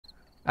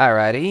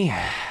Alrighty.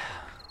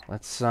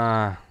 Let's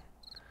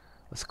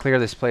clear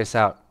this place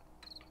out.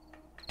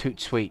 Toot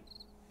sweet.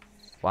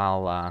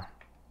 While I'm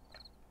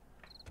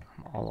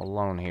all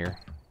alone here.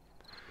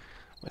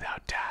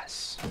 Without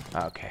Das.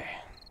 Okay.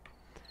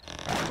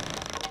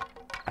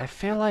 I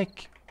feel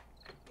like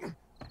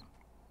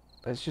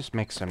let's just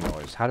make some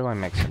noise. How do I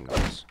make some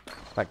noise?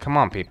 Like, come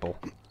on, people.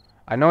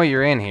 I know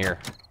you're in here.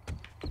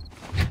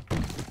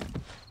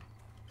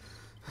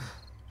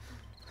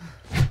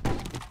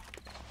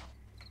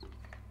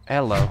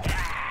 Hello.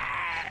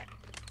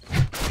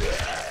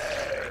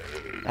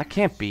 That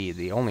can't be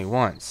the only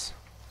ones.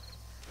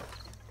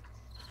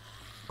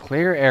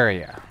 Clear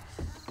area.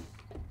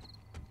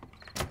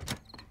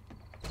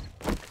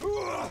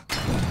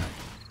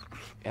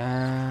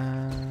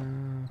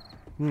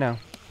 No.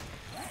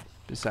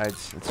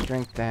 Besides, let's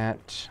drink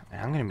that.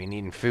 I'm gonna be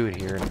needing food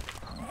here in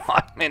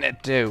 1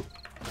 minute too.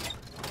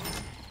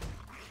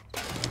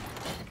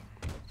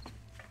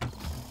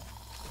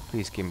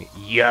 Please give me.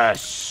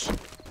 Yes!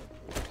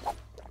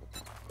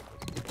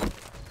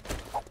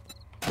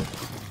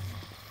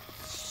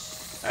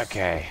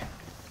 Okay.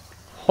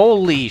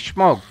 Holy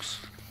smokes!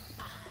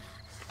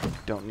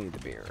 Don't need the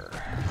beer.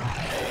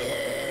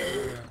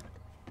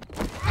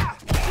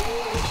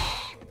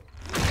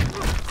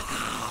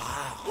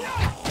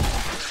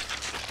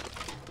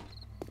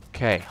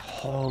 Okay,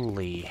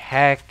 holy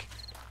heck.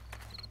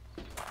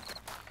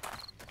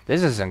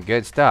 This is some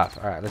good stuff.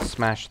 Alright, let's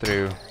smash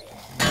through.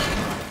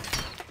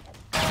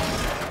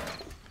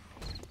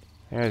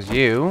 There's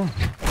you.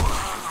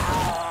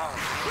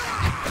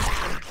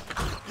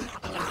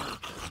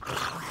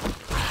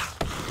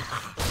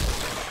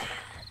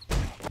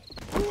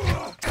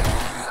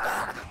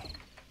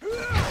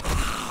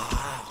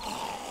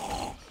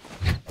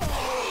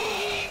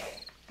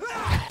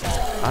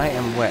 I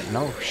am wet.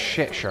 No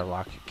shit,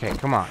 Sherlock. Okay,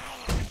 come on.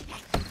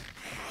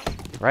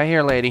 Right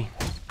here, lady.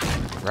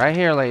 Right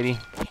here, lady.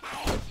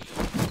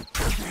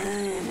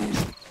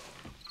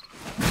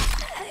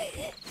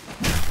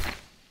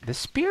 The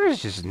spear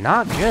is just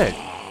not good.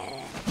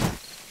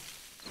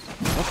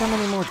 Look how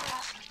many more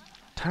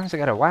times I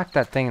gotta whack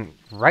that thing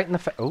right in the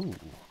face. Ooh,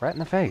 right in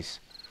the face.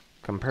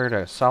 Compared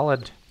to a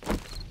solid.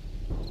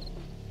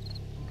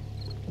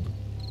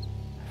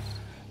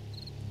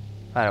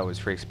 That always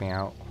freaks me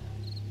out.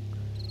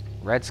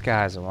 Red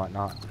skies and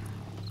whatnot.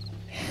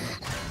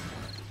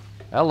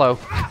 Hello.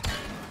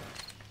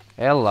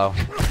 Hello.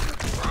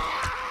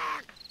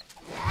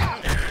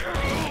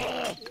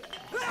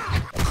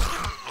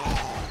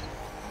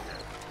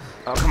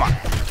 Oh, come on.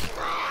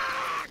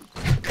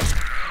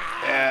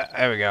 Yeah,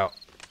 there we go.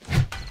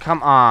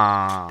 Come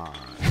on.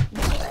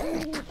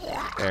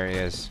 There he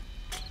is.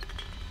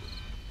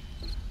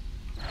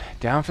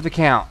 Down for the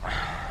count.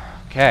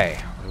 Okay,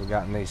 what do we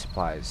got in these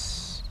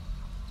supplies?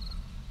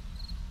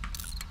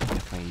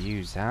 Definitely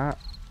use that.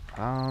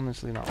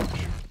 Honestly, not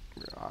much.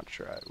 Not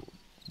sure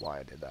why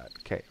I did that.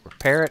 Okay,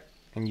 repair it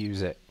and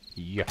use it.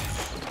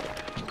 Yes.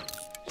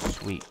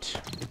 Sweet.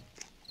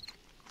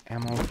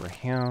 Ammo for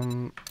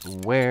him.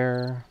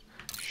 Wear.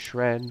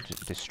 Shred.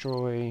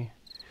 Destroy.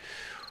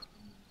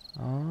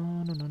 Oh,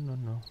 no, no, no,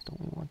 no.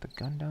 Don't we want the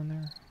gun down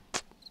there?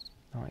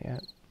 Not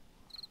yet.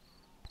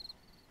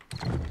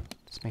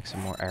 Let's make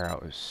some more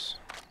arrows.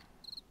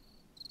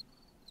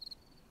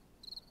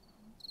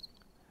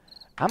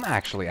 I'm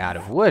actually out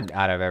of wood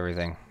out of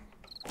everything.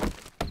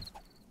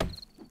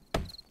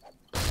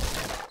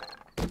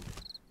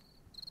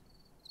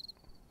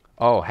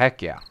 Oh,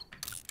 heck yeah.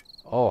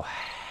 Oh,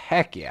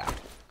 heck yeah.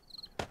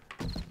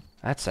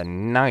 That's a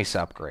nice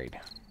upgrade.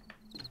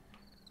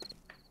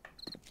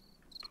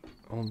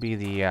 We'll be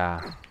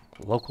the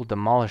local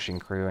demolishing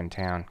crew in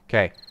town.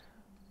 Okay.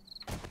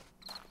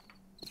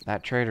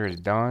 That trader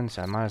is done,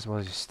 so I might as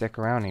well just stick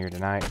around here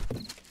tonight.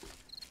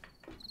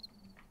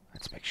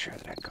 Let's make sure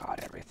that I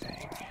got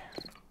everything.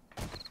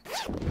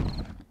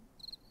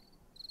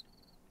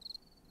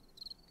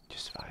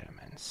 Just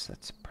vitamins.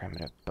 That's a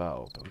primitive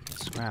bow, but we can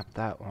scrap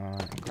that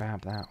one and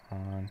grab that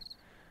one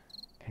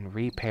and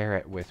repair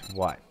it with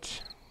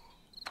what?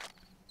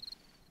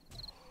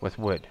 With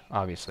wood,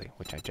 obviously,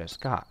 which I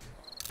just got.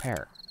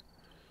 Repair.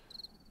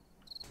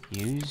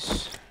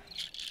 Use.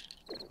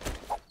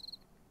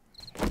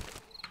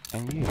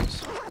 And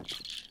use.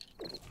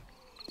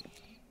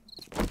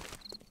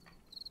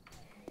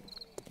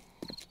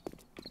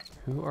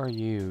 Who are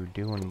you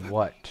doing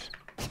what?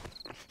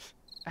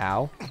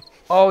 Ow.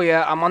 Oh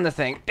yeah, I'm on the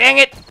thing. Dang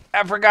it!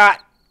 I forgot!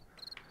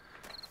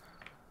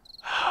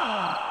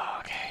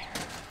 Okay.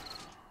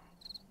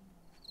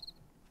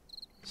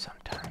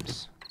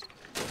 Sometimes.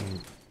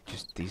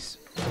 Just these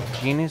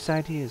genius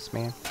ideas,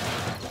 man.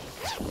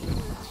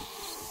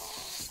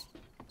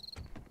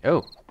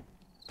 Oh.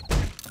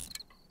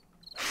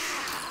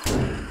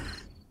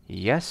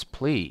 Yes,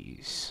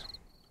 please.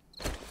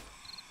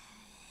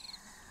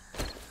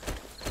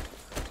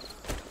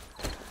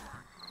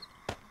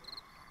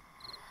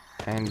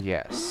 And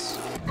yes.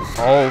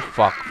 Oh,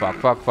 fuck, fuck,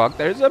 fuck, fuck.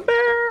 There's a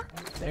bear.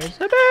 There's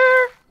a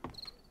bear.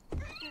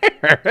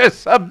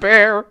 There's a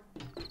bear.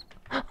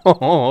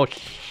 Oh,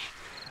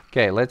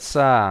 Okay, let's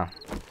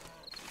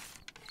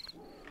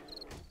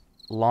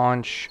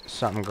launch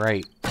something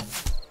great.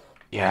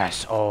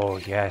 Yes. Oh,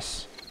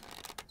 yes.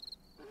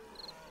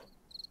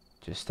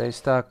 Just stay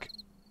stuck.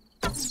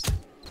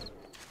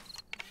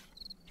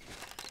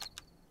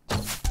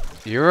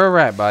 You're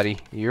alright, buddy.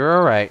 You're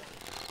alright.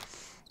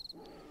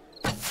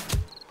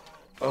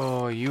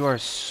 Oh, you are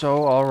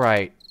so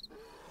alright.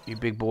 You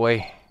big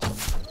boy.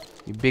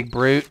 You big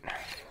brute.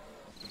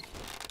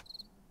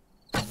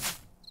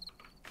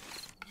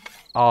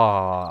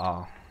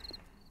 Aw.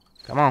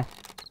 Come on.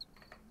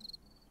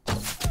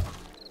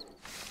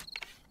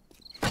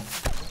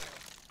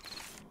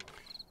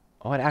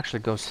 Oh, it actually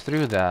goes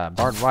through the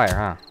barbed wire,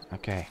 huh?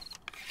 Okay.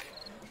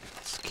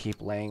 Let's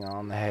keep laying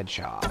on the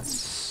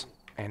headshots.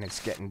 And it's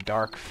getting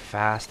dark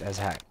fast as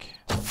heck.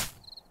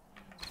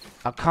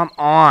 Oh, come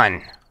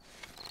on!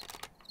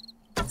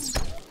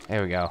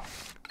 There we go.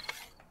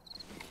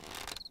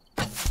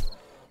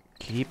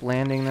 Keep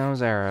landing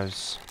those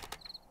arrows.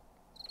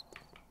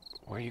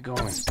 Where are you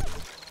going?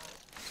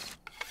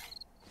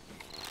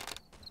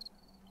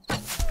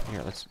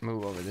 Here, let's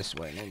move over this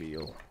way. Maybe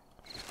you'll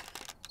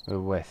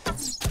move with.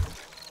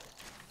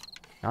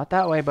 Not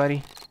that way,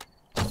 buddy.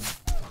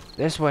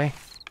 This way.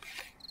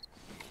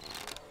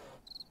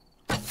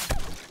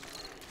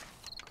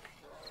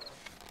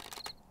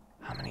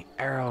 How many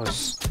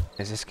arrows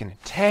is this gonna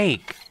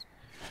take?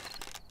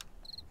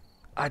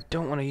 I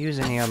don't want to use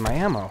any of my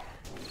ammo.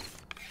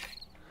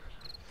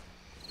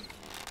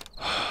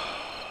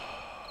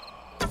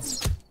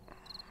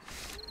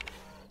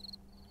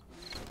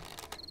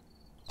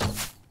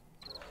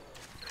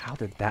 How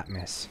did that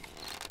miss?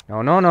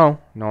 No, no, no.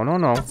 No, no,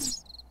 no.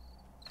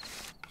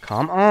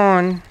 Come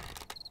on.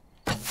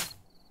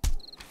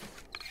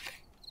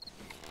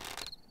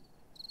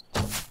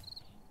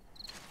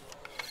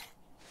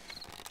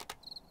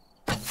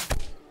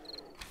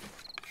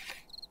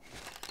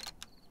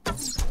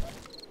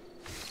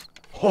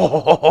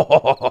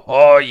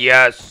 Oh,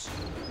 yes.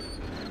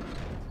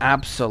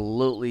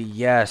 Absolutely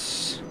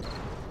yes.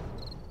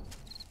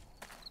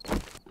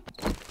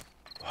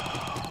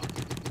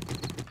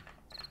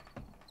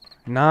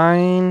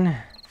 Nine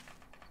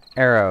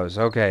arrows.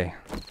 Okay.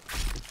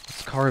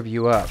 Let's carve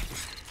you up.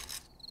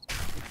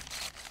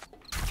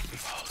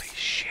 Holy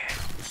shit.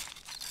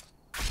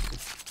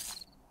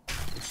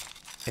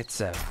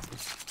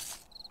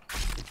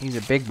 He's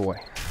a big boy.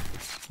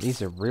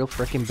 He's a real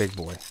freaking big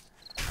boy.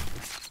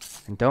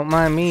 And don't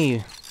mind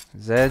me,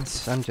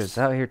 Zeds. I'm just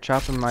out here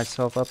chopping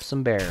myself up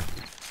some bear.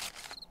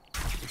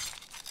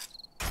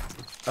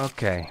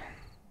 Okay.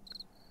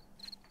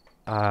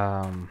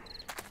 Okay,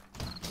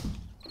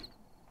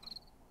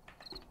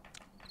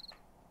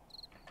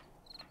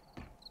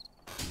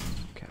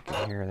 I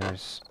can hear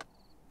there's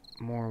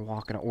more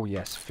walking. Oh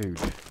yes, food.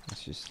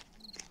 Let's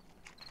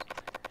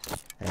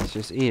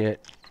just eat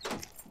it.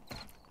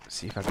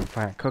 See if I can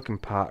find a cooking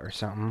pot or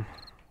something.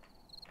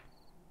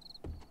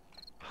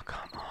 Oh,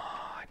 come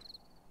on.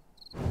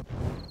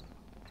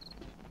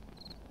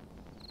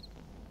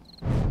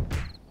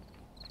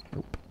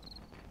 Nope.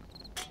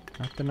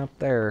 Nothing up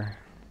there.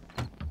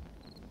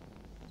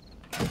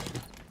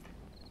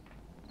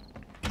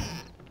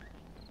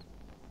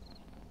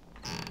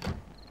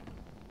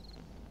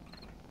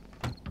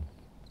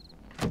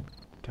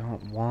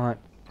 Don't want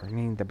or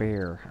need the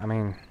beer. I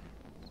mean,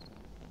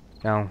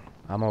 no,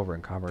 I'm over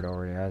encumbered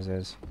already as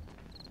is.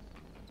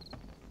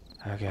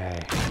 Okay.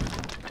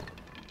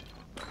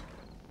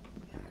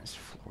 And this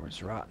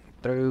floor's rotting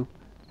through.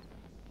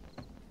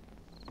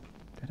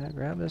 Did I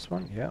grab this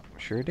one? Yep,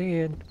 sure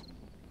did.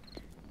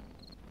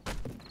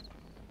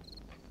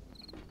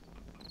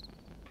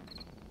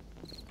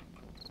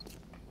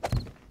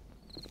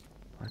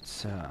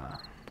 Let's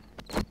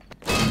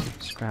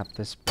scrap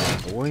this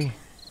bad boy.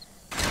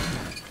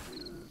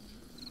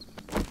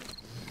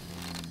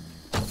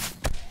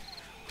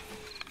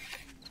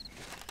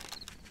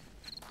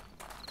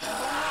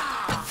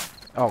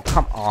 Oh,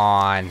 come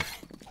on.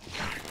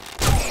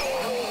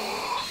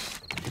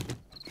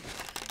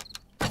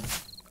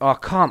 Oh,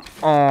 come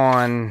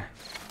on.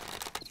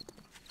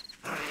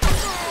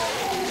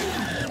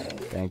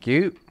 Thank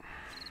you.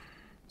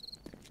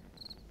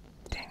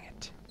 Dang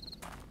it.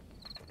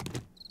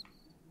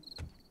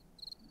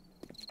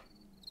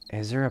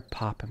 Is there a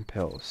poppin'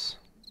 pills?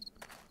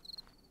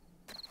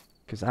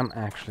 Because I'm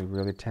actually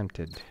really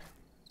tempted.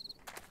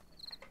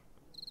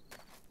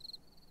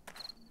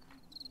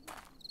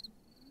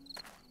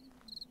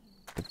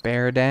 The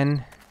bear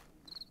den?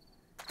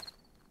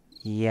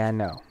 Yeah,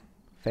 no.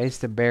 Face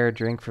the bear,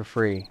 drink for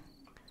free.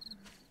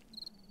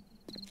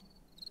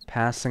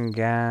 Passing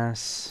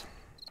gas.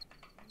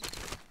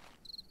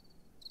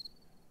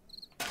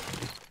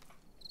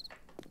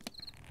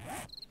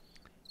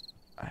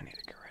 I need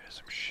to get rid of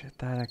some shit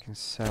that I can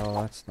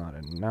sell. That's not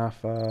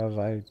enough of.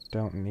 I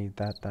don't need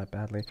that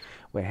badly.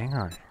 Wait, hang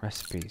on.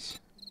 Recipes.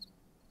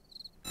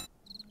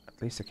 At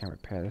least I can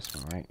repair this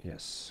one, right?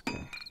 Yes.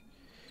 Okay.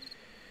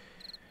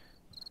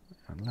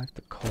 I'd like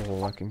the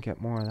coal. I can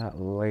get more of that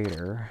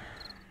later.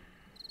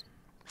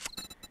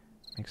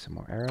 Make some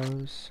more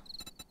arrows.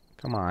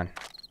 Come on.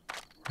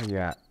 Where you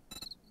at?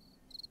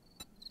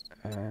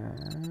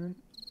 And...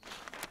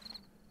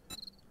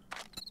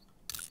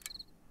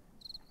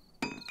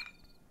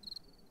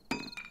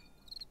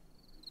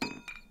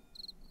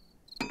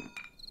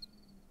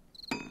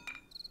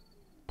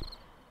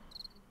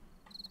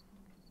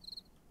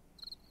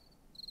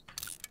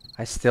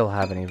 I still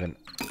haven't even...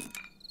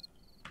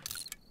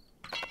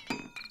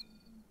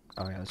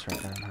 Oh yeah, that's right.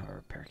 I don't have a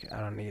repair kit. I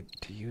don't need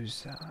to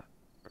use that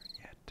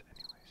yet,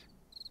 anyways.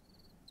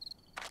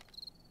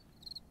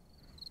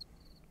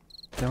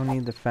 Don't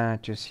need the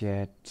fat just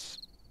yet.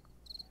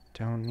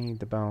 Don't need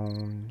the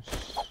bones.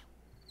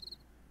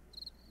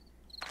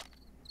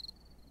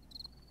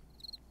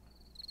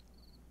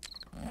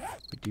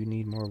 We do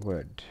need more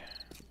wood.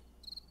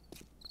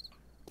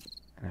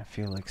 And I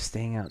feel like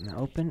staying out in the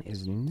open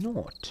is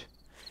not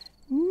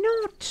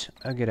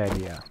a good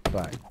idea,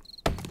 but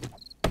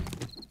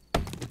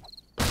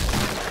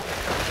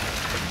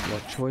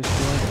what choice do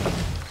I have?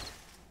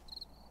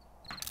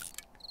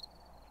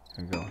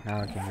 There we go.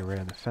 Now I can get rid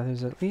of the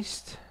feathers at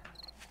least.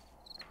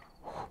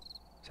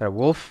 Is that a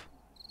wolf?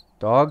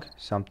 Dog?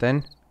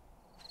 Something?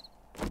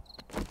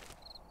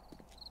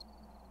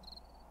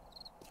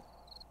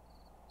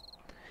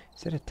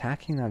 Is it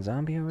attacking that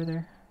zombie over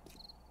there?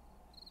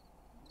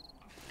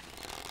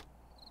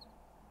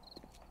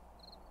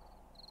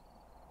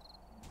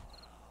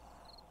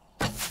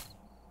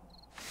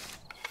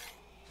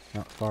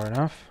 Not far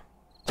enough.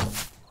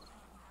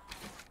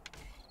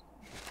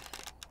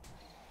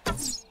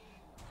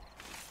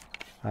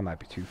 I might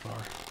be too far.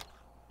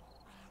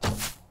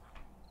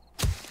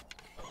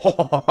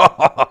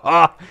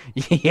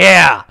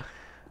 Yeah!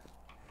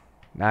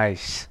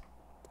 Nice.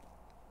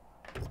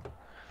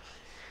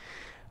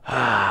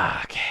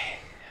 Okay.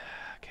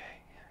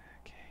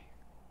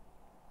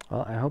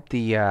 Well, I hope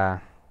the,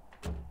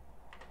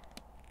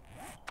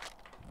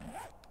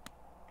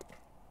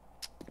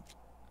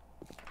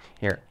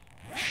 Here.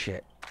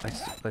 Shit.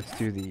 Let's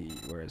do the...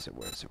 Where is it?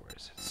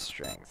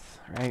 Strength,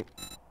 right?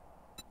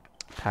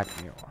 Pack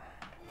mule.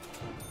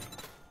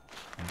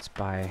 Let's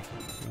buy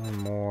one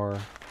more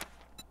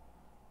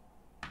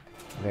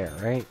there,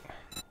 right?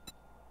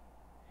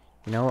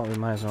 You know what? We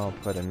might as well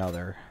put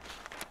another.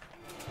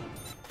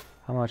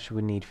 How much do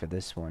we need for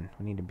this one?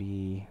 We need to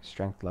be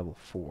strength level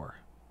 4.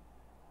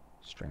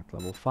 Strength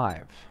level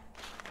 5.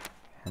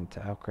 And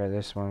to upgrade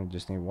this one, we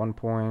just need 1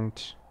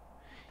 point.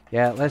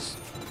 Yeah, let's...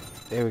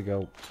 There we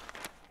go.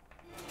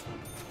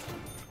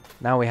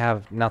 Now we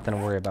have nothing to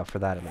worry about for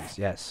that at least.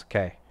 Yes,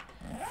 okay.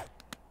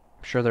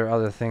 I'm sure there are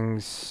other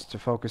things to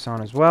focus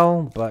on as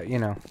well, but, you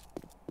know.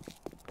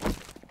 I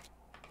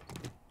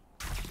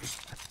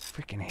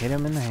freaking hit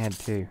him in the head,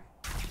 too.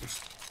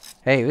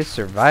 Hey, we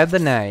survived the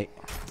night.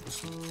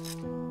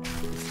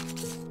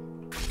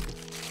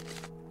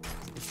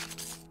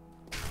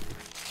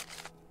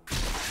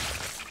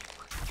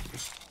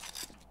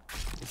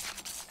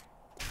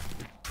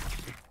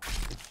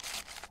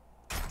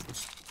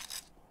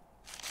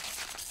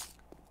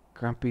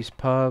 Grumpy's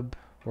Pub,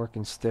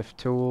 working stiff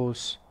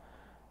tools,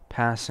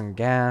 pass some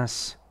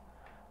gas.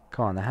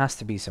 Come on, there has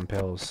to be some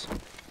pills.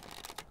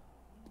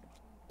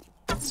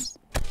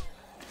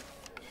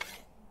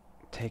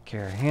 Take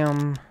care of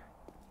him.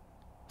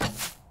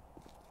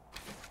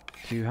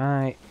 Too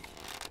high.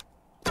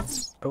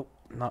 Oh,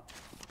 not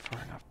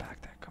far enough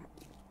back there. Come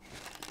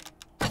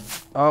on.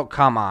 Oh,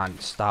 come on.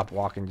 Stop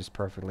walking just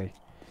perfectly.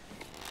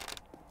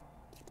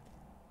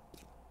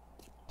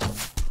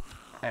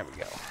 There we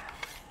go.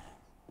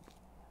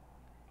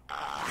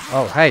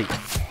 Oh, hey.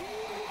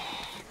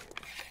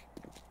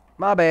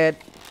 My bad.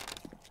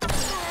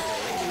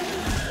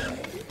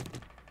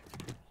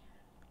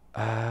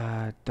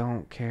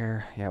 Don't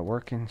care. Yeah,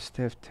 working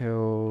stiff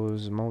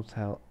toes,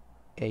 Motel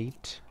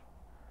 8.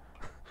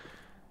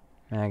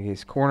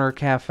 Maggie's Corner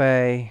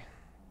Cafe.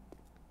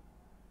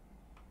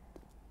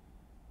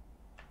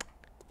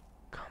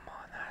 Come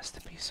on, there has to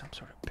be some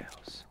sort of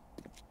pills.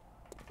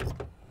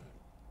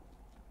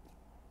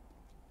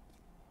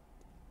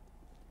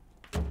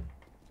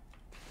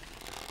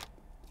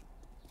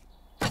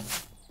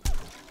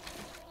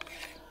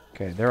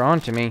 Okay, they're on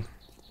to me.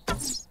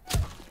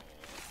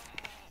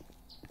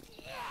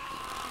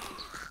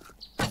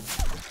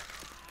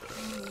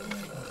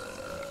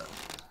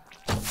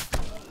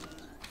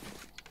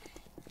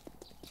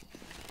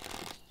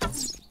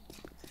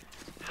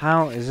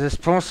 How is this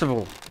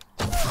possible?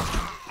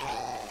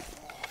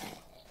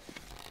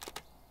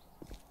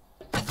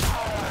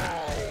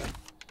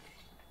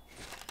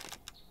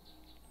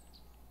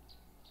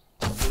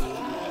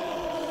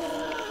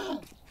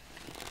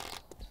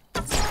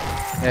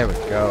 There we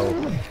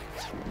go.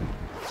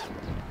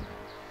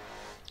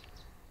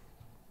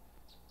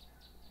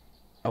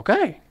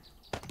 Okay.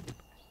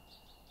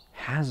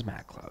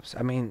 Hazmat gloves.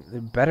 I mean,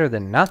 they're better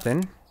than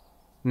nothing.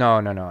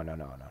 No.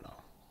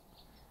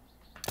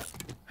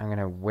 I'm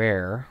gonna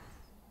wear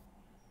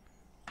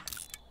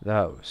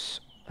those.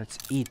 Let's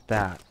eat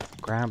that.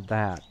 Grab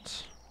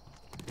that.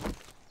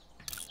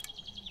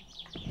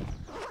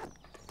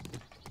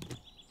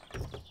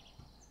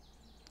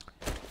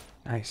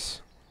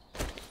 Nice.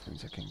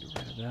 means I can get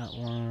rid of that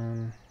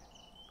one.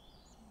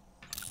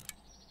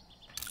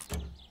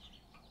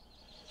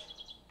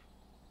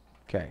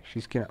 Okay,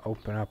 she's gonna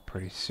open up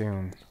pretty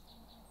soon.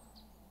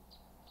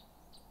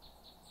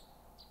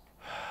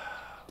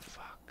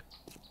 Fuck.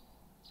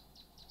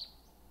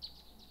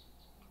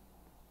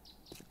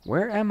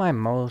 Where am I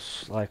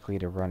most likely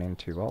to run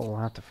into? Well, we'll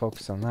have to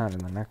focus on that in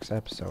the next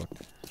episode.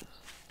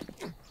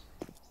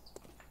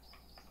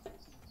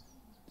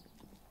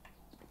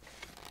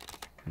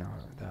 No,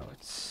 that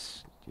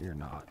was... You're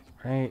not,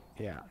 right?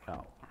 Yeah,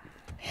 no.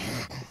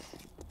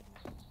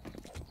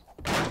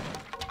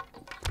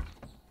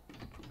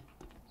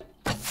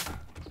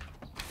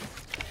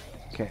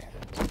 Okay,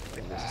 I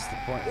think this is the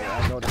point where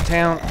I go to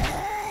town.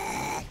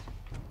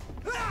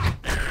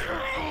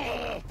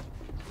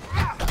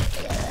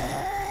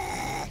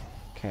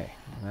 Okay,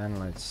 then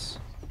let's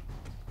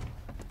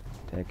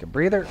take a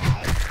breather.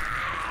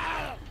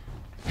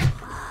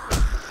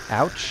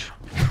 Ouch.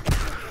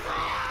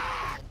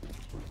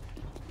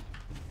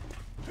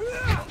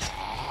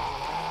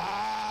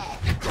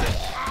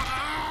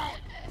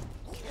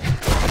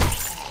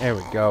 There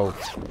we go.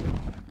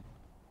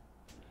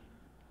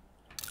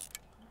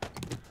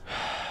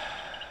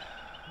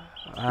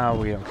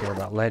 We don't care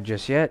about lead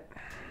just yet.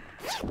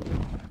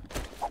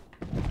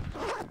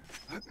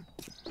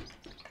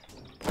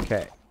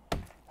 Okay.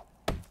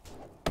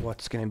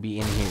 What's gonna be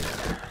in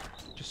here?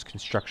 Just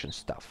construction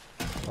stuff.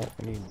 Oh,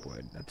 we need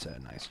wood. That's a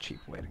nice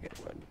cheap way to get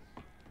wood.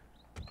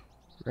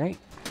 Right?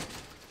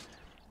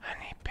 I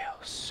need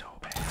pills so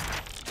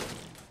bad.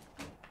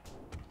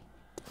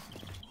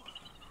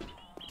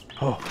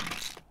 Oh.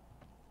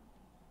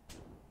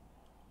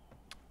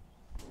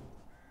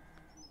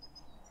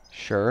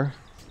 Sure.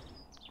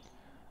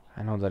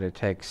 I know that it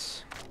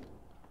takes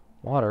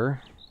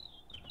water,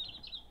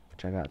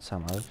 which I got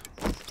some of.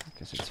 I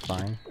guess it's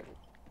fine.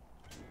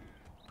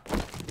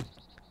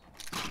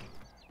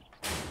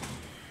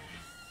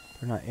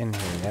 They're not in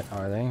here yet,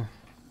 are they?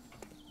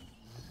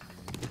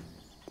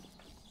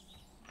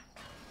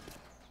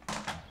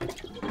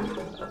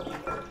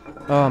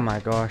 Oh my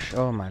gosh,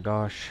 oh my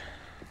gosh.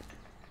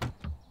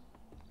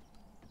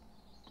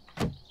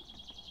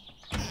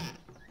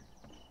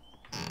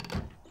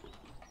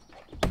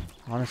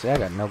 Honestly, I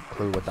got no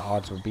clue what the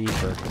odds would be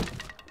for...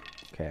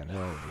 Okay, they're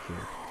over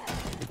here.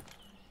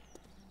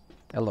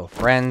 Hello,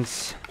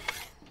 friends.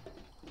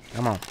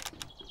 Come on.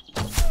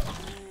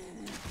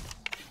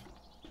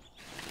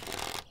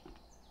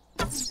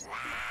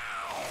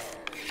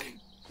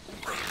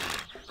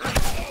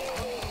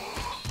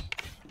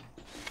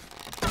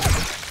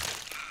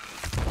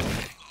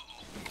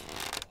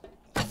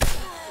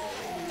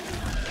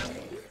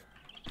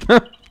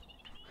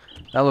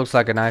 That looks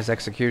like a nice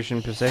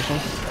execution position.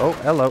 Oh,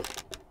 hello.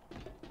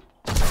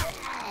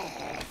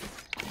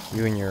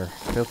 You and your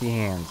filthy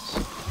hands.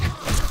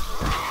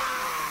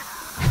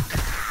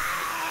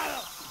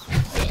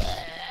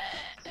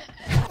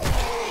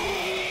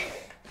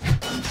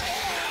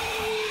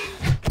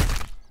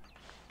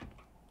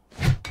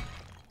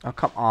 Oh,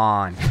 come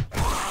on.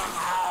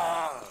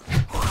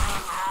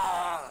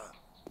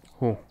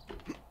 Ooh.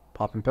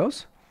 Popping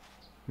pills?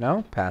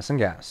 No? Passing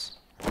gas.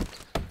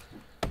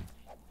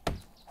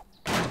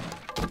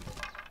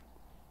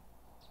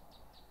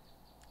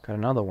 Got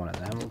another one of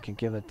them. We can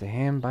give it to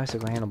him.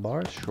 Bicycle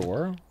handlebars?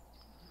 Sure.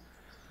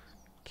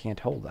 Can't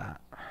hold that.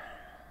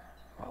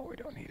 Well, we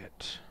don't need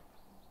it.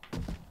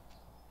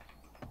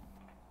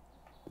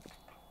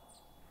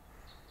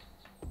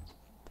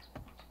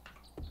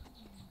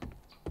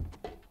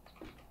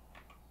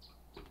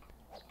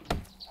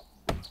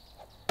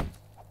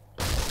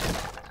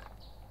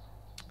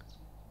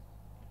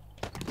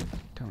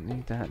 Don't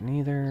need that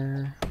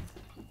neither.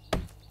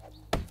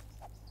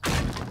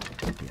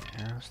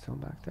 Arrow still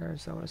back there,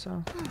 is that what I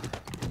saw?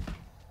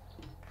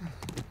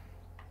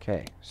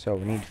 Okay, so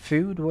we need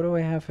food. What do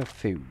I have for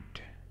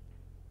food?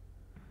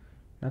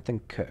 Nothing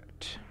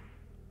cooked.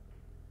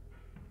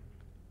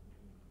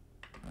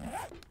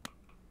 But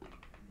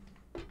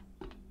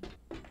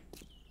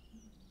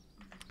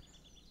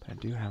I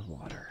do have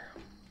water.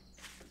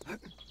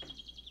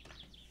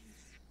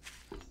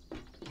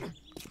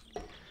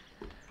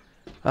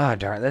 Ah,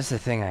 darn, that's the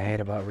thing I hate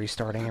about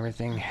restarting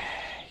everything.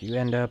 You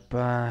end up,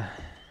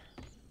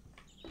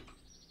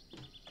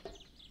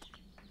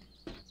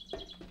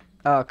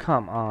 oh,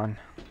 come on.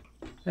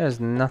 There's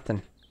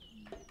nothing.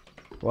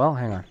 Well,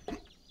 hang on.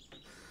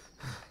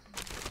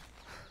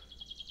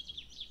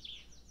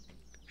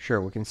 Sure,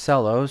 we can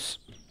sell those.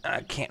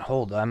 I can't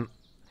hold them.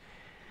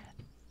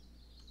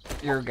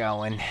 You're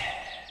going.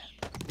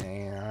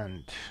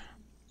 And...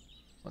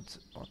 What's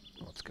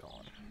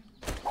going?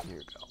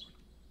 You're going.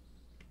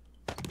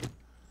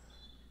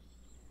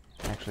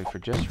 Actually, for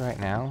just right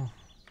now,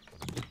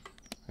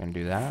 I'm gonna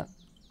do that.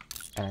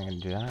 And I'm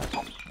gonna do that.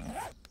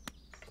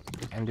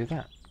 And do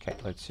that. Okay,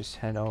 let's just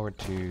head over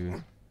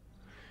to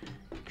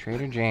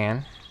Trader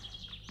Jan.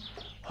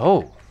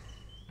 Oh!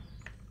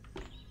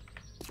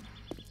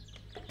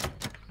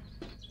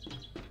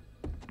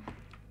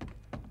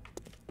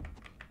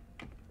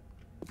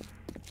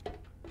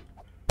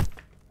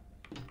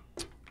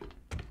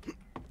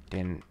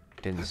 Didn't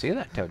see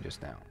that till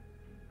just now.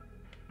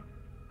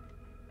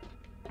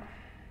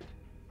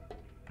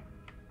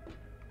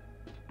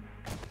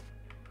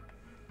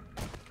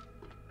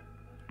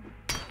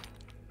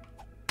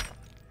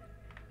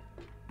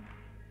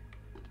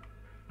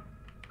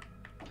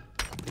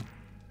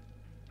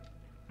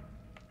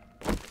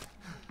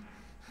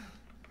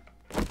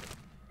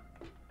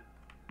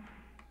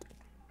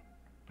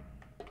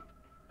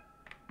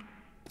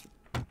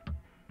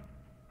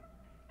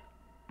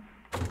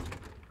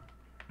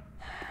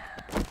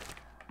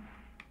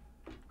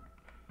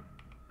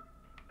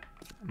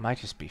 Might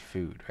just be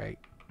food, right?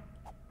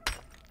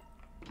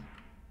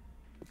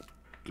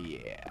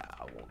 Yeah,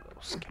 we'll go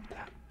skip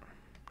that.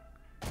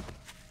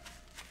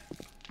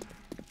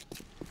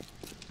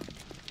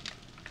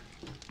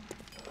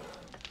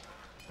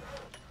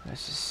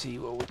 Let's just see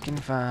what we can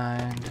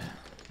find.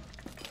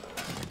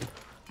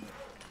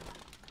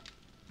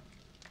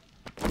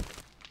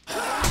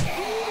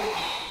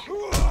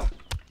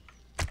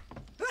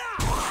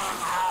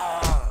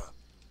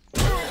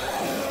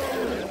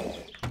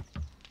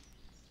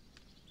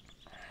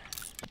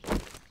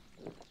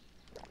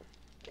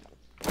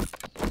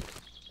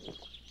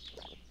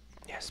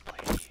 Yes,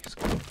 please.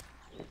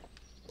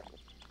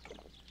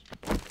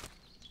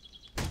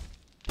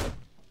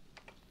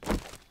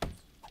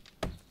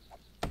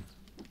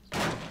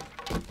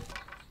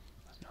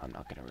 No, I'm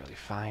not gonna really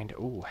find.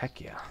 Oh,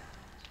 heck yeah.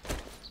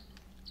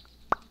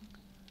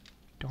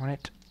 Darn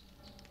it.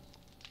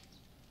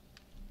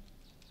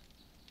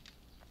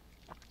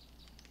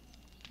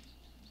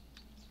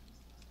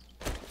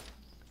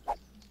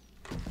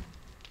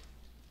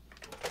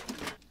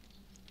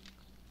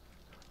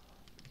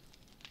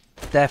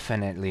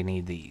 Definitely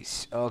need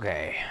these.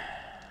 Okay.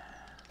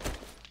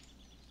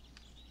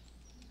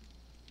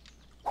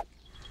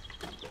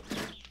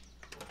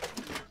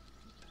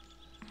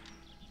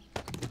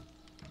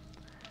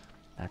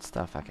 That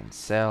stuff I can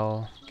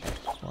sell. Okay,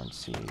 one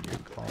seed,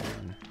 you're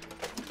going.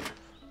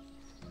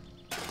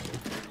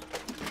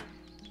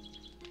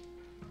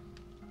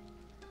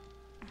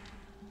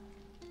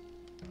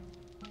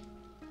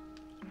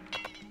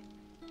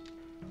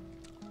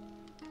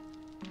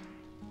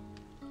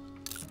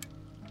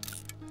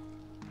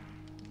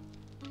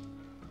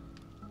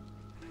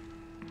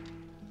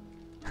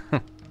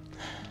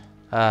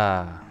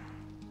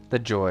 The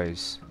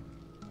joys.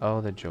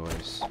 Oh, the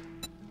joys.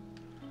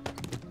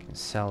 Can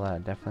sell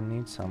that. Definitely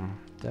need some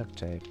duct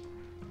tape.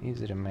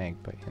 Easy to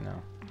make, but you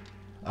know.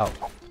 Oh,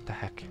 what the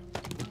heck?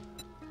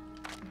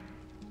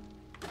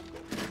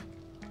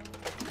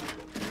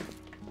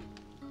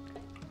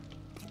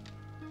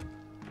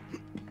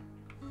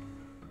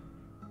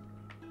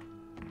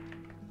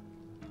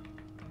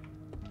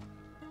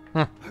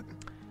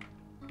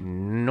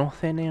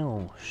 Nothing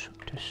else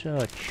to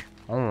search.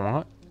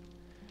 Alright.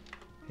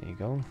 There you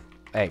go.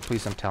 Hey,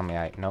 please don't tell me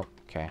I... Nope.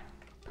 Okay.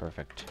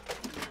 Perfect.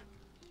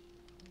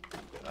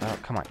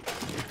 Come on.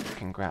 You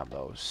can grab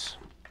those.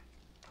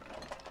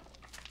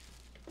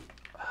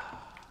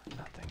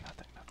 Nothing.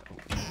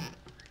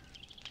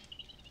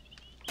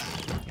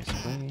 Yes,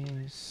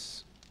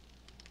 please.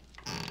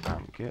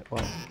 I'm good.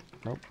 Well,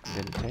 nope.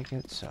 Didn't take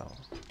it, so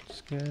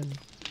it's good.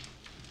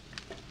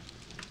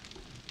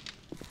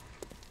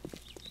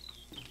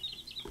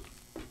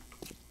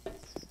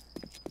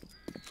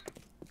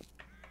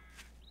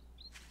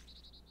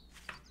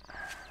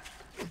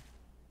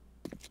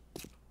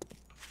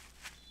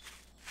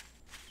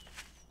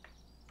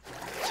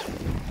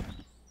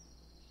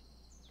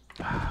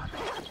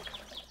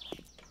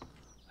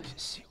 Let's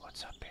just see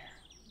what's up here.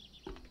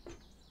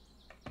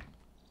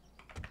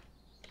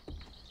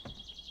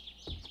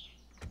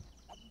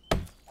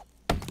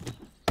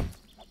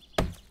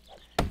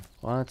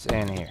 What's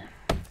in here?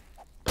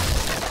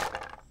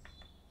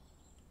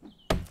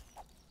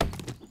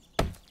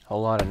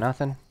 Whole lot of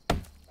nothing.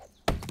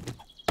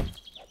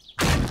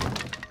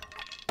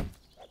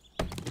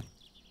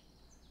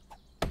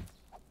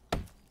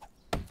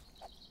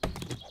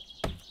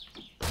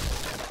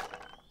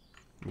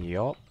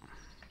 Yup.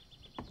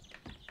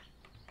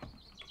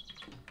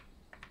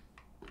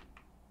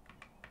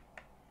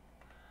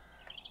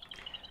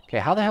 Okay,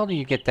 how the hell do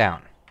you get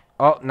down?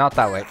 Oh, not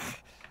that way.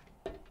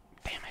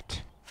 Damn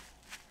it.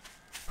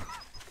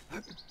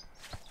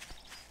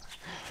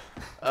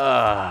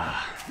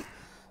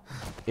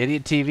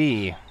 Idiot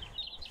TV.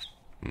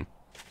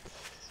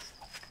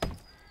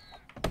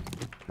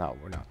 No,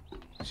 we're not.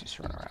 Let's just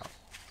run around.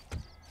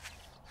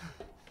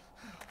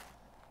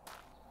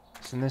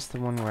 Isn't this the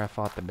one where I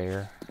fought the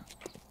bear?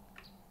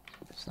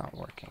 It's not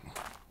working.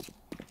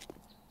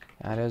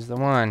 That is the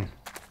one.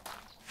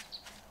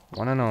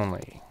 One and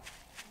only.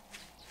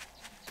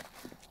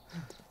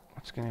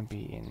 What's gonna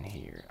be in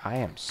here? I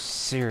am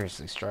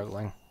seriously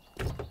struggling.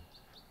 Come on.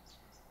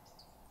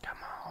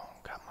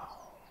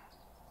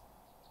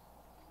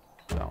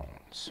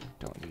 Bones.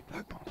 Don't need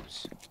no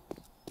bones.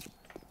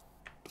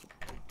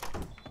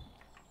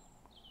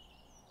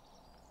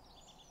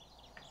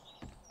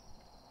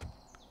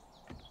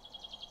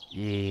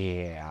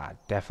 Yeah,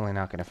 definitely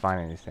not gonna find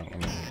anything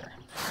in here.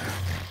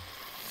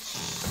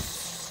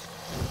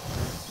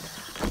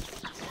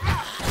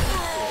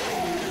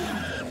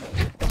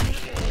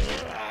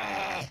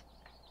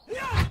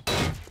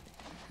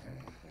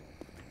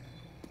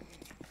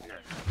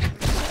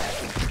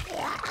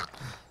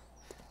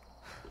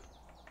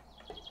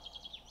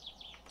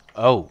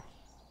 Oh.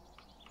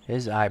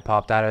 His eye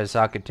popped out of his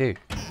socket too.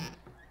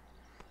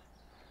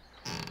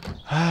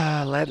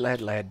 Ah, lead, lead,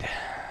 lead.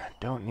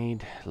 Don't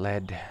need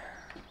lead.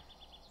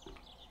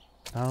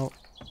 Oh.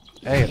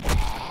 Hey. And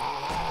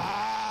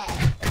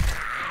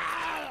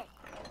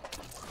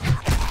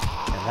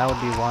that would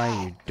be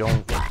why you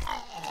don't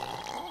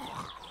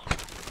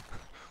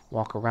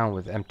walk around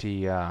with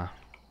empty,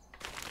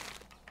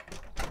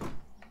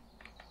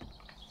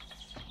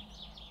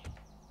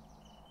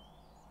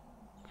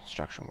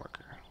 construction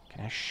worker.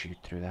 Can I shoot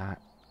through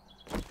that?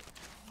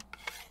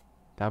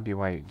 That would be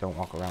why you don't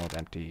walk around with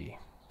empty...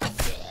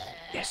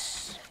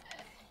 Yes!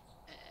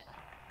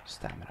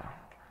 Stamina.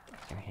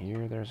 And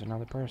here there's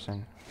another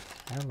person.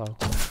 Hello.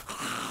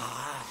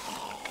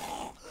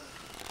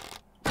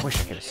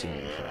 Wish I could have seen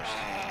you first.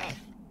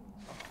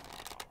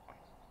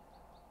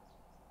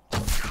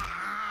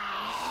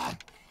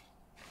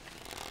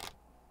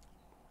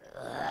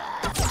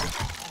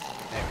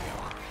 There we go.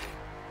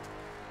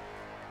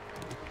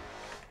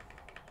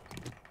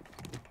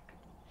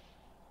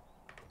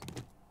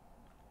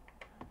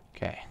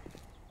 Okay.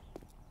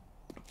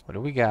 What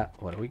do we got?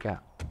 What do we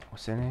got?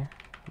 What's in here?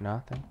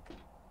 Nothing.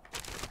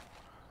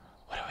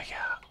 What do we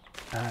got?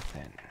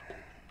 Nothing.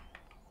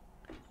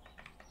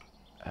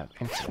 Of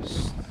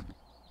interest.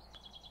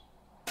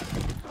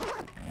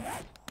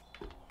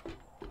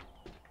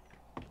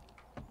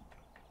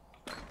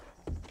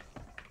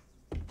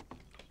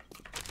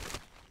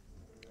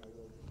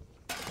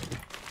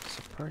 There's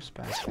a purse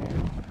back there.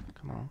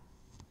 Come on.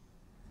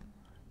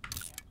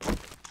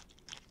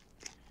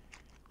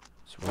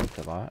 It's worth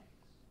a lot.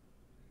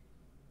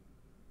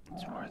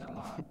 It's worth a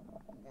lot.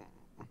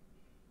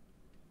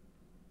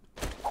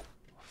 We'll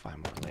find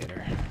more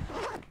later.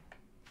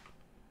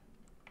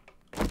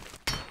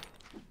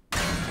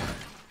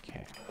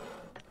 Okay.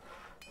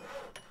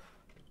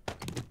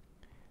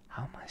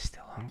 How am I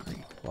still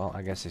hungry? Well,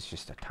 I guess it's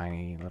just a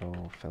tiny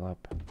little fill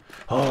up.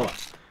 Oh!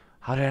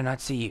 How did I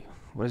not see you?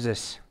 What is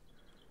this?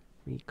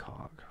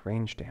 Recog.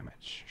 Range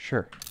damage.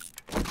 Sure.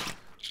 I'll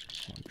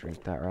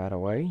drink that right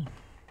away.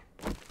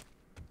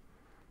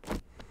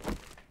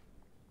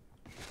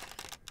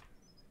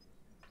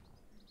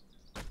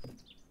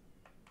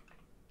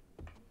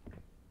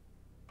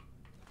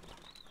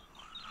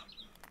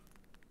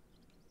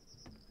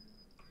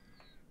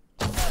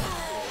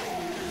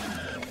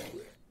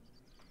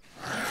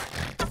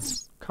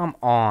 Come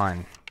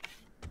on.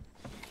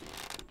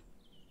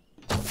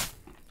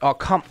 Oh,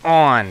 come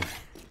on.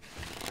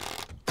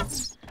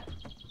 This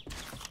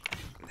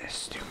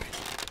stupid.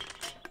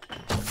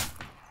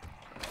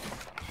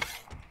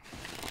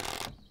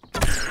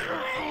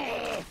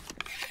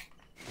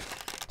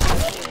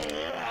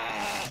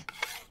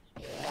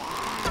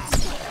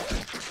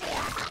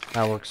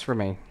 That works for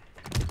me.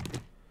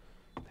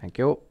 Thank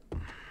you.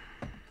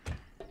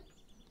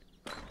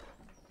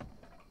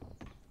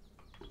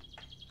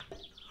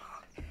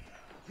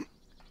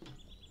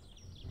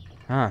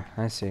 Ah,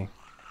 I see.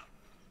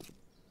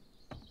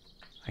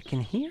 I can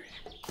hear it.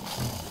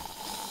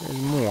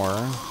 There's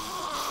more.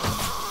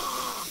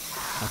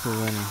 Other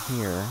than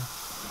here.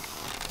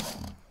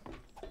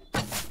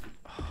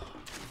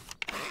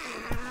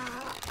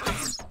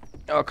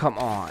 Oh, come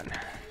on.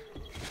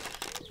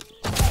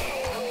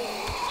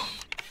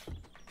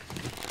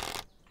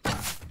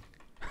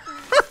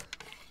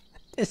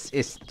 This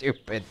is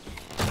stupid.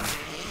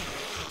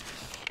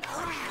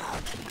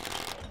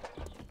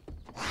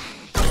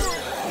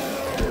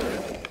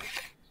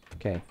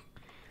 Okay.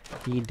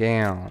 Key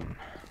down.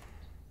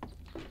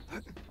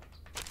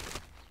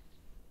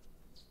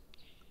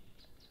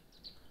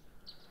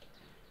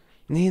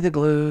 Need the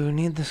glue,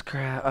 need the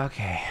scrap.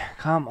 Okay,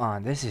 come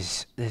on. This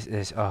is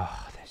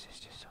oh, this is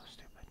just so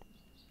stupid.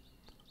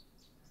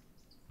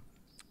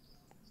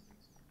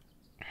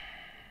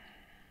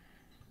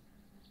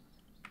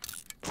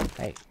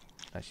 Hey,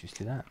 let's just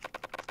do that.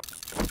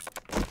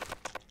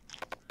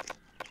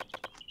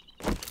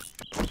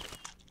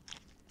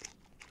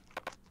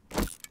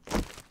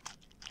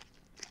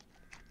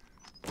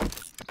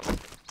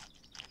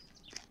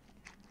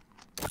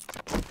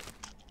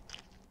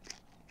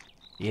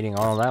 Eating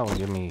all that will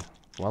give me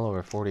well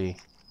over 40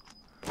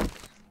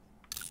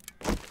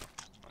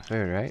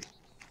 food, right?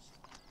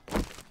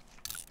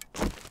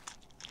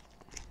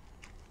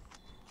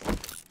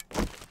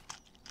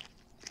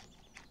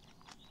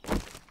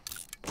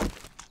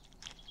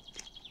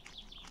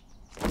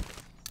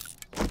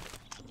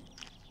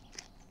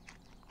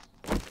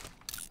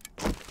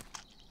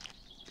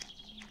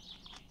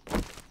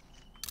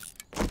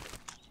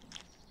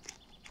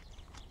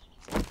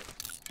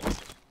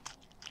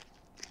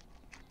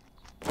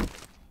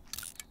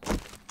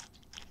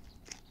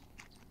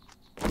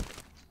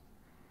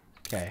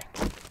 Okay.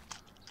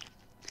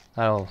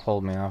 That'll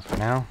hold me off for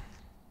now.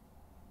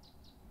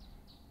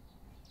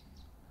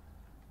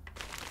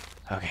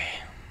 Okay.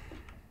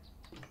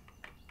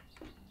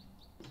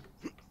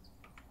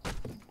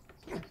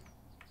 Make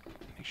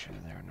sure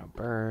that there are no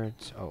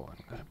birds. Oh, I'm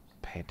gonna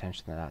pay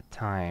attention to that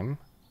time.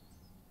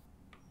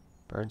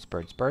 Birds,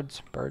 birds,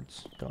 birds,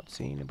 birds. Don't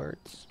see any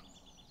birds.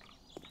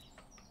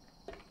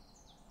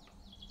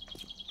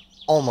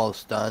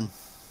 Almost done.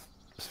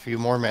 Just a few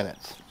more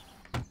minutes.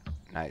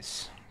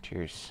 Nice.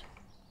 Cheers.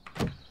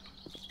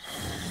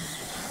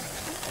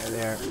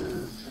 There.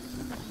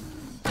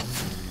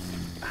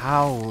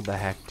 How the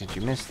heck did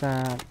you miss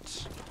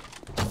that?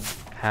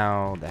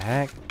 How the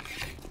heck?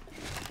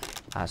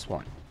 Last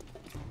one.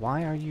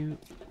 Why are you...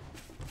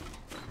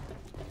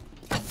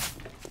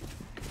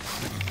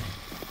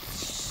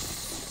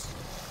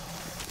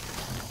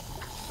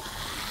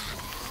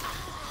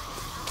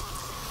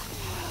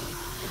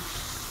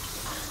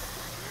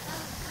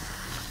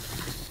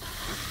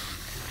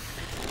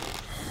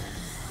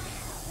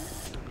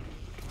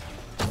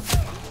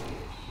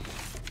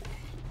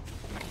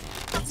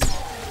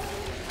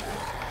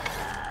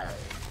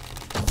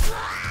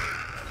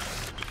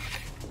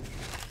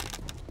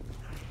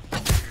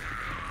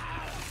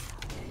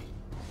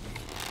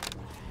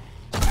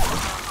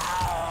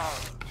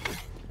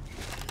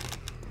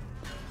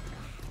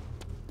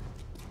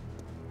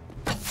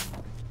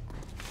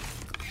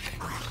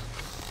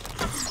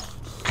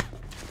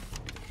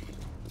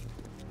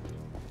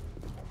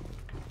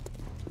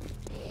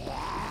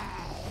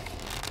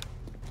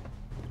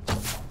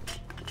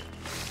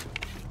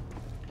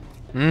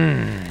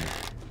 Mmm.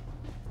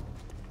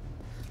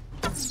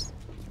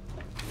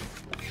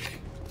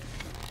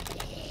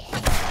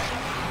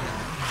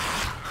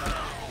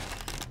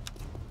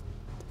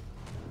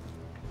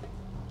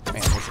 Man,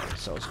 this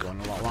episode's going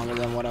a lot longer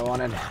than what I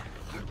wanted.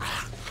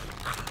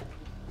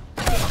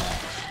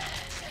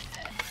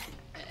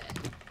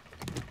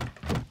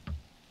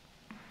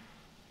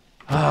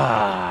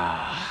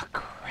 Ah,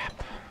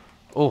 crap.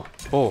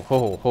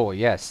 Oh,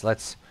 yes.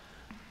 Let's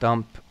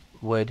dump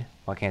wood.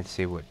 Well, I can't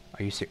see wood.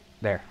 Are you serious?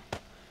 There.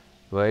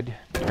 Wood.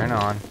 Turn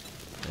on.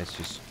 Let's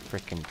just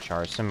freaking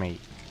char some meat.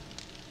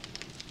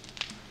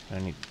 I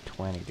don't need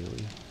 20, do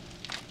we?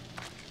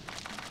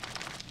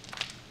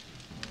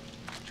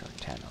 Char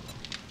 10 of them.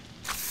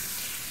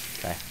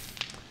 Okay.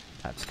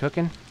 That's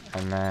cooking.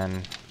 And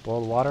then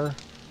boiled water.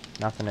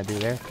 Nothing to do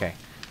there. Okay.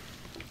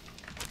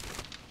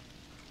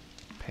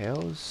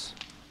 Pails.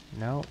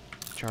 No.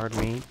 Charred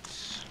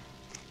meats.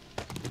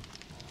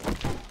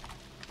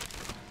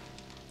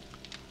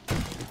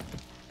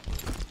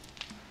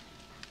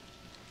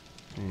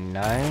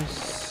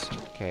 Nice.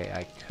 Okay,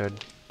 I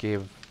could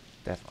give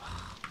that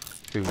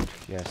food.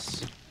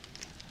 Yes.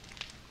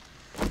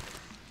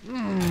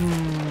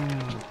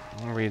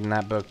 I'm reading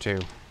that book too.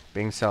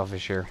 Being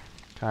selfish here.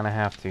 Kind of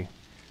have to.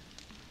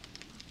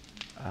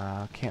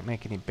 Can't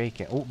make any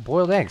bacon. Oh,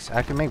 boiled eggs.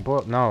 I can make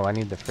boiled. No, I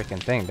need the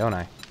freaking thing, don't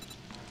I?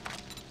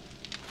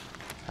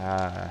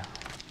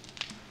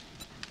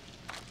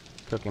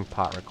 Cooking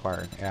pot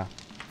required. Yeah,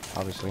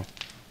 obviously,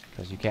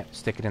 because you can't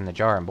stick it in the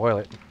jar and boil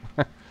it.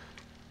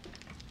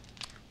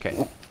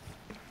 Okay.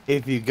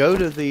 If you go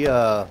to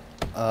the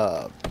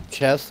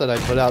chest that I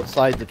put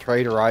outside the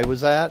trader I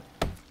was at,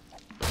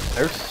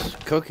 there's a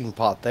cooking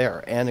pot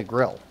there and a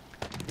grill.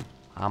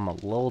 I'm a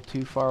little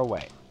too far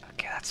away.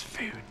 Okay, that's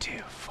food too.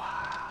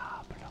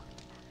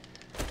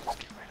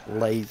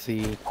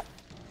 Lazy.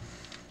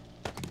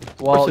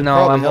 Well, it'd no,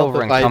 probably I'm help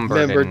over if I encumbered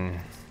remembered- and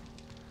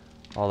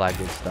all that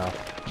good stuff.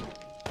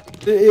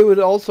 It would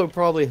also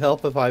probably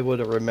help if I would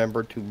have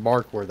remembered to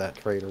mark where that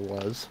trader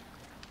was.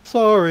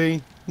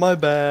 Sorry, my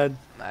bad.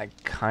 I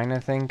kind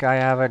of think I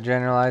have a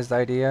generalized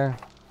idea.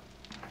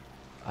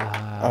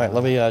 Alright,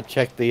 let me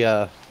check the,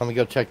 let me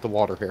go check the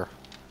water here.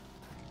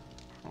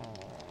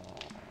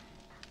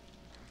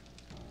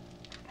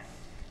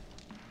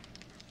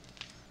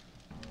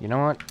 You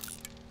know what?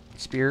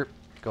 Spear,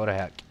 go to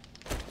heck.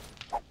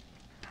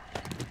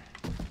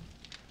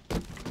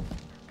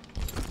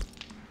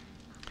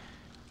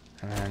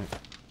 And then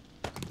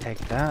take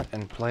that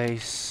and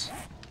place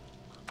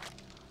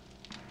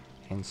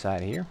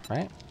inside here,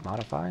 right?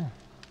 Modify.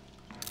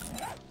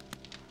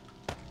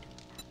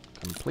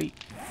 Complete.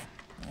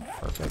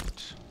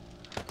 Perfect.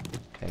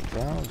 Take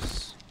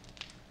those.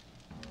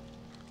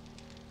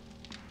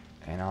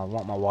 And I'll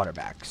want my water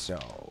back, so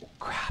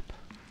crap.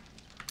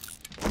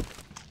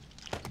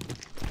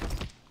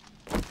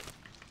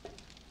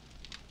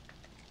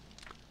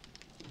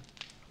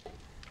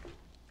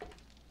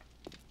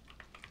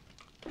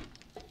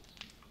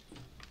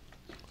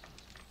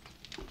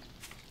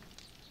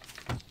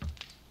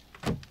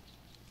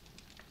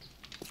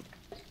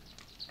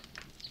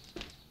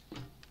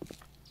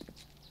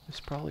 There's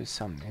probably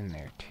something in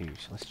there too,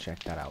 so let's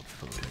check that out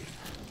fully.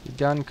 You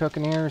done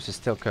cooking here, or is it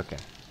still cooking?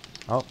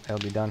 Oh, it'll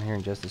be done here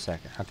in just a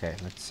second. Okay,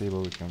 let's see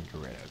what we can get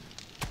rid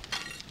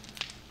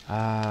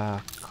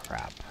of.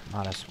 Crap.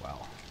 Not as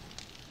well.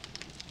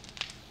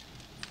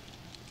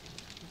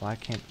 Why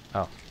can't...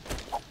 Oh.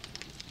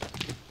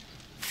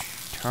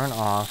 Turn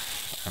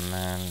off, and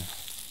then...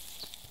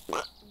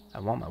 I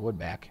want my wood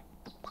back.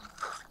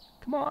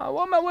 Come on, I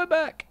want my wood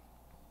back!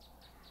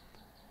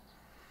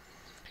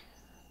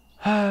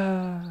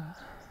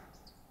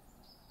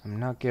 I'm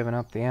not giving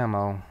up the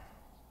ammo.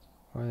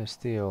 Or the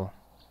steel.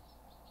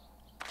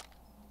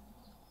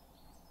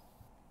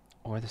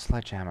 Or the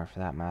sledgehammer, for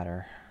that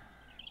matter.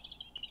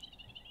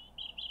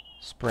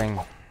 Spring.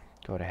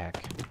 Go to heck.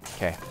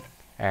 Okay.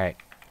 Alright.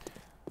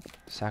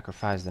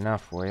 Sacrificed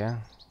enough for you. Not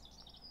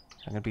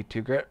gonna be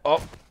too great.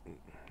 Oh!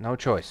 No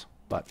choice.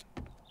 But.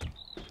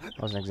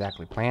 Wasn't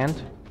exactly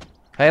planned.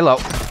 Hello.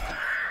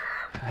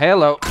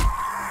 Hello.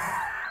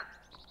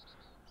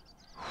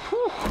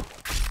 Whew.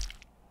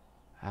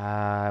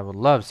 I would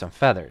love some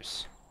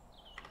feathers.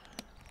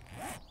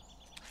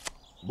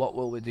 What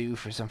will we do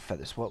for some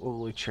feathers? What will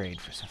we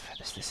trade for some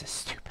feathers? This is the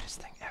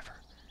stupidest thing ever.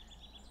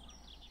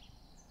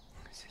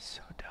 This is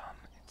so dumb.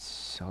 It's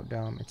so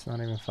dumb. It's not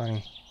even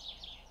funny.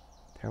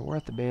 They're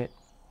worth a bit.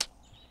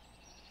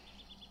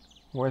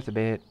 Worth a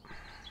bit.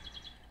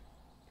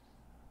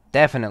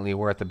 Definitely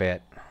worth a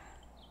bit.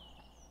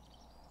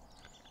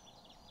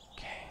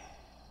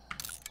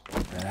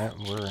 Okay.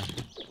 We're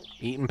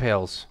eating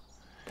pills.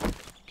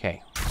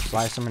 Okay.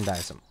 Slice them and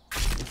dice them.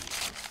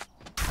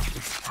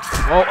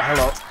 Whoa,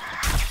 hello.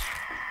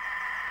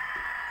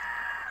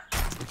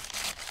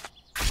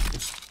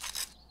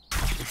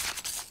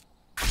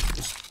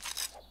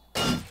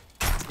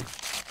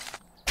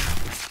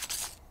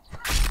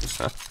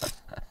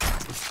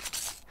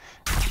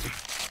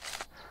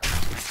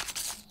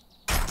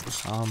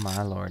 Oh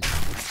my lord.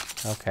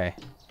 Okay.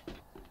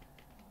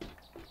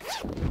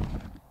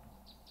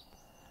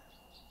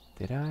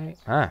 Did I?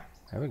 Ah,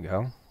 there we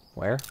go.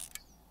 Where?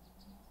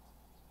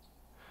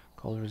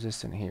 Cold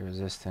resistant, heat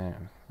resistant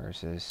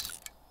versus...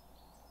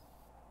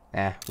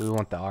 Eh, we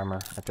want the armor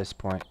at this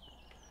point.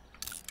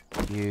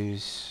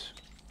 Use...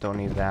 Don't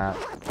need that.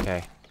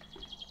 Okay.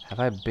 Have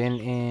I been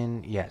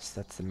in... Yes,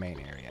 that's the main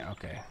area.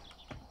 Okay.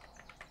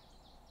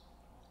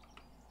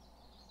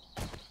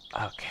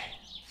 Okay.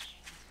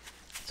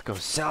 Let's go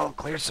sell,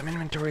 clear some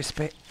inventory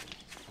space.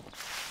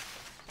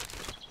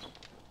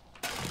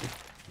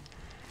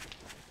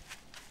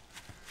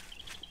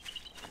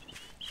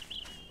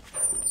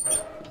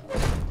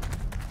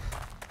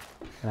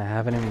 And I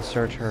haven't even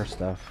searched her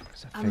stuff.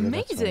 'Cause I figured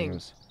that's what it Amazing!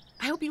 was.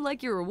 I hope you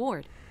like your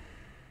reward.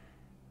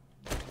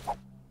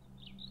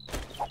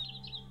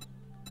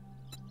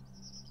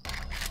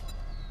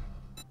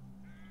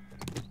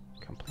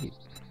 Complete.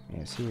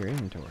 Yeah, see your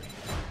inventory.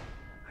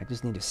 I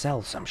just need to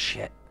sell some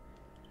shit.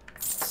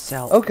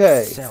 Sell.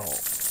 Okay. Sell.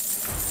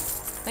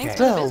 Thanks Okay. for the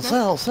Sell, business.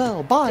 sell,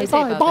 sell. Buy, Stay safe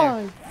buy, out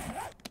buy.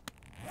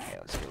 Okay,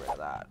 let's get rid of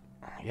that.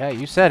 Yeah,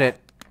 you said it.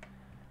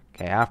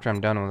 Okay, after I'm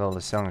done with all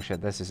the selling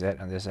shit, this is it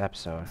on this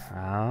episode.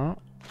 Oh.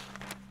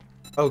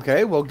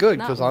 Okay, well, good,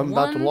 Not because I'm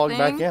about to one log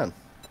back thing. in.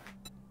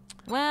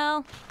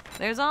 Well,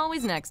 there's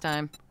always next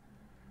time.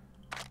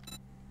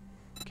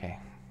 Okay,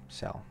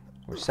 sell.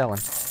 We're selling.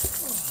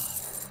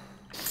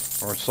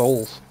 Or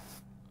souls.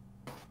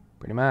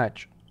 Pretty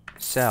much. Or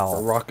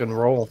Sell. rock and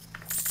roll.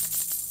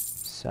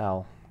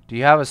 Sell. Do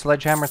you have a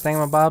sledgehammer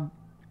thingamabob?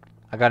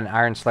 I got an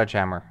iron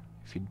sledgehammer.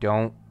 If you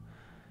don't,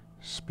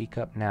 speak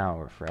up now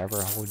or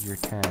forever hold your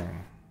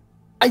tongue.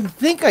 I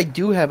think I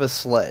do have a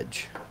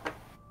sledge.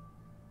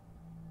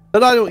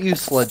 But I don't use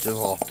sledges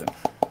often.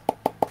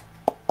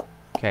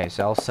 Okay,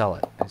 so I'll sell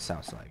it, it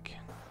sounds like.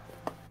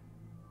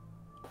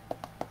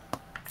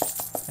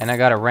 And I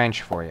got a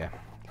wrench for you.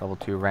 Level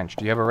 2 wrench.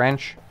 Do you have a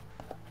wrench?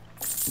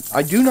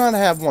 I do not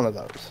have one of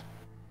those.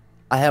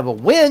 I have a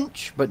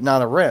winch, but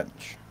not a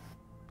wrench.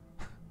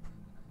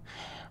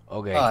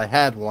 Okay. I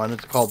had one.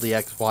 It's called the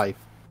ex-wife.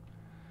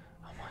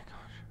 Oh my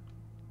gosh.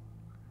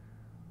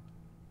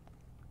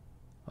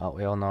 Well,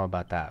 we all know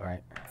about that,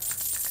 right?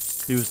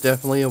 She was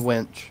definitely a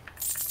winch.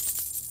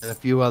 And a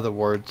few other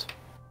words.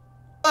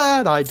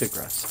 But I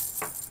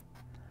digress.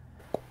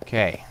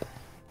 Okay.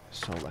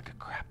 Sold like a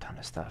crap ton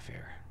of stuff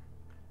here.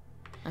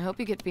 I hope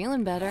you get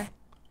feeling better.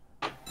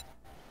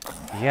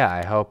 Yeah,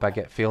 I hope I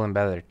get feeling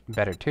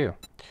better too.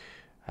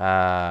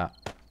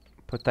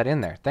 Put that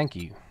in there. Thank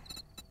you.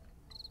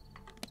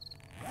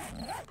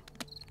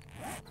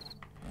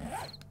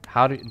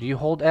 How do you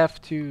hold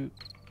F to...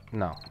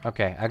 No.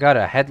 Okay, I got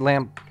a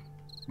headlamp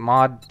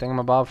mod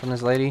thingamabob from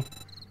this lady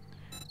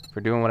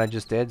for doing what I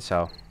just did,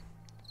 so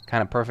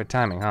kind of perfect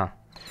timing, huh?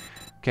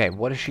 Okay,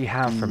 what does she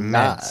have for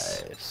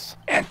meds? Nice.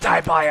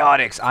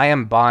 Antibiotics! I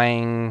am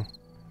buying...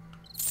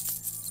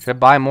 Should I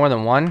buy more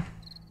than one?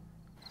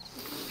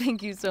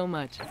 Thank you so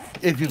much.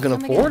 If you can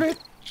Come afford again. it.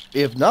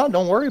 If not,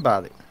 don't worry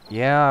about it.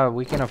 Yeah,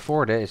 we can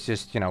afford it. It's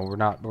just, you know, we're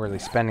not really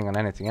spending on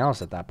anything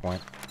else at that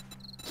point.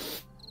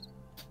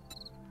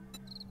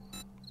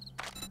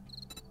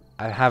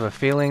 I have a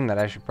feeling that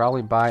I should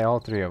probably buy all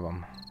 3 of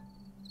them.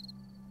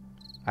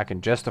 I can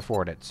just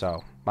afford it,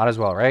 so might as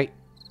well, right?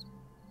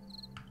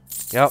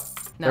 Yep,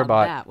 they're Now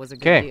bought. that was a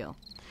good 'Kay. deal.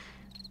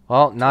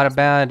 Well, not a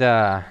bad,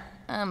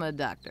 I'm a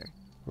doctor.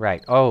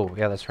 right. Oh,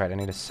 yeah, that's right. I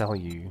need to sell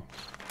you.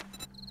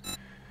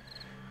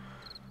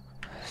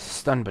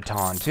 Stun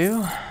baton,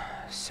 too.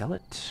 Sell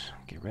it.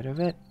 Get rid of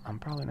it. I'm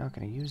probably not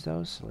going to use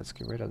those, so let's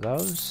get rid of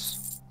those.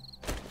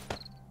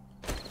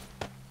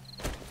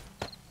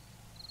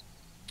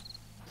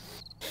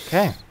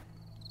 Okay.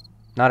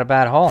 Not a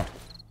bad haul.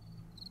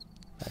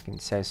 I can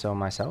say so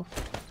myself.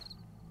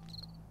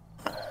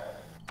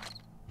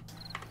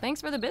 Thanks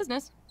for the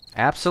business. Stay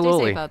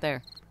Absolutely. safe out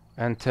there.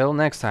 Until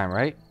next time,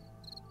 right?